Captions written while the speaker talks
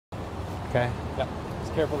Okay. Yeah.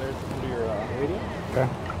 Just careful there under your radio. Okay.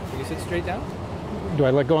 You can sit straight down. Do I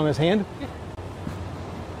let go on this hand? Yeah.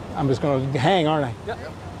 I'm just going to hang, aren't I? Yeah.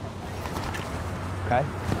 Okay.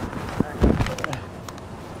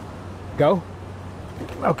 Go?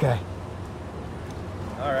 Okay.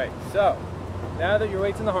 All right. So now that your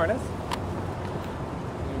weight's in the harness,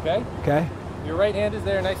 okay? Okay. Your right hand is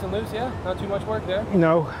there nice and loose, yeah? Not too much work there.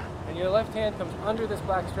 No. And your left hand comes under this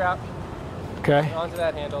black strap Okay. and onto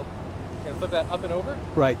that handle. You're going to flip that up and over,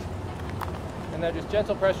 Right. and then just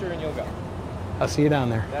gentle pressure and you'll go. I'll see you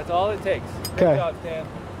down there. That's all it takes. Good Okay. job, Stan.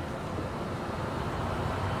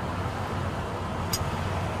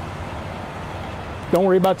 Don't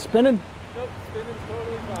worry about spinning. Nope, spinning's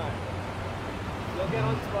totally fine. You'll get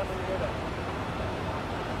on the spot when you go down.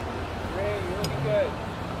 Great, you're looking good.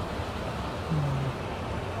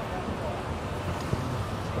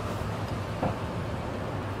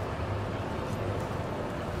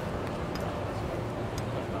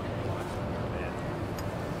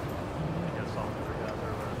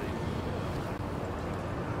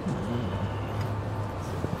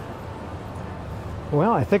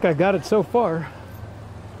 Well, I think I got it so far.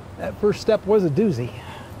 That first step was a doozy.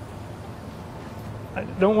 I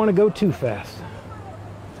don't want to go too fast.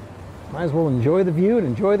 Might as well enjoy the view and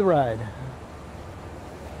enjoy the ride.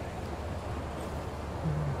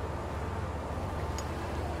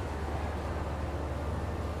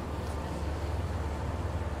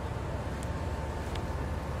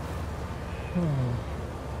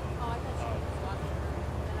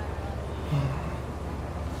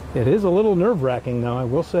 It is a little nerve-wracking, though, I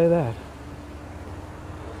will say that.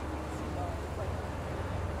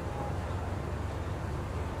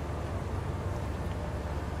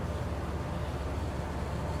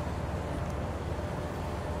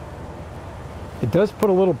 It does put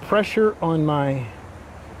a little pressure on my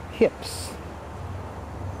hips.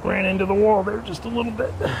 Ran into the wall there just a little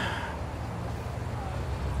bit. I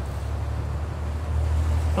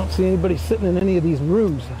don't see anybody sitting in any of these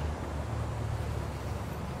rooms.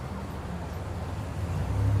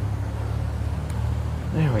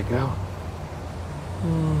 There we go.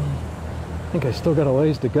 I think I still got a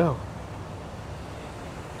ways to go.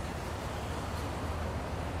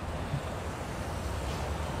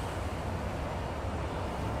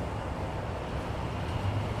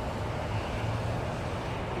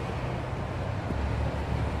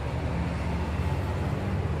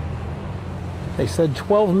 They said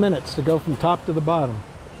 12 minutes to go from top to the bottom.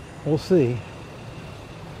 We'll see.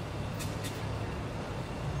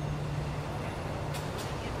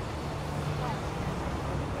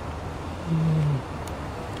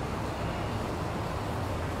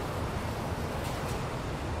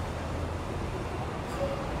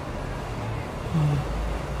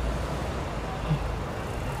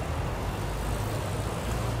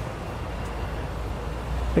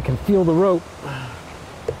 I can feel the rope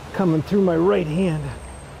coming through my right hand.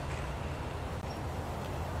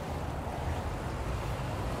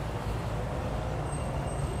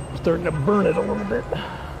 I'm starting to burn it a little bit.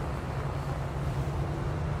 I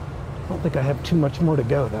don't think I have too much more to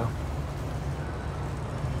go, though.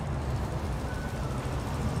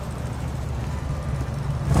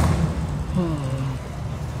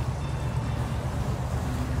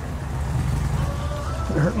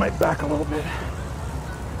 It hurt my back a little bit.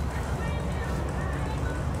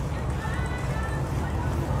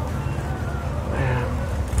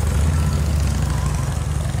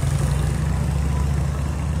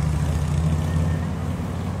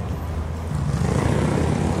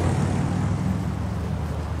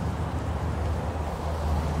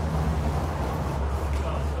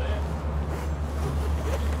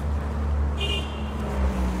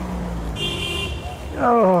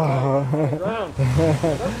 Oh,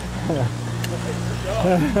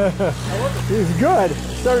 he's good.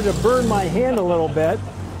 Started to burn my hand a little bit,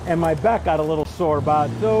 and my back got a little sore about,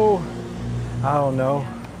 I don't know,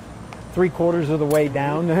 3/4 of the way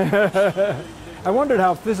down. I wondered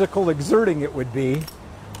how physical exerting it would be,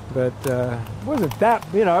 but it wasn't that,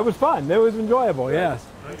 it was fun. It was enjoyable, yes.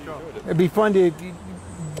 It'd be fun to,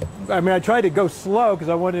 I tried to go slow because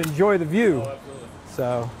I wanted to enjoy the view.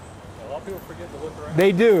 So. A lot of people forget to look around.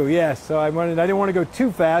 They do, yes. So I didn't want to go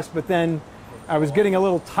too fast, but then I was getting a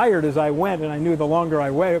little tired as I went, and I knew the longer I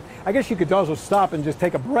went. I guess you could also stop and just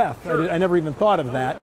take a breath. Sure. I never even thought of that.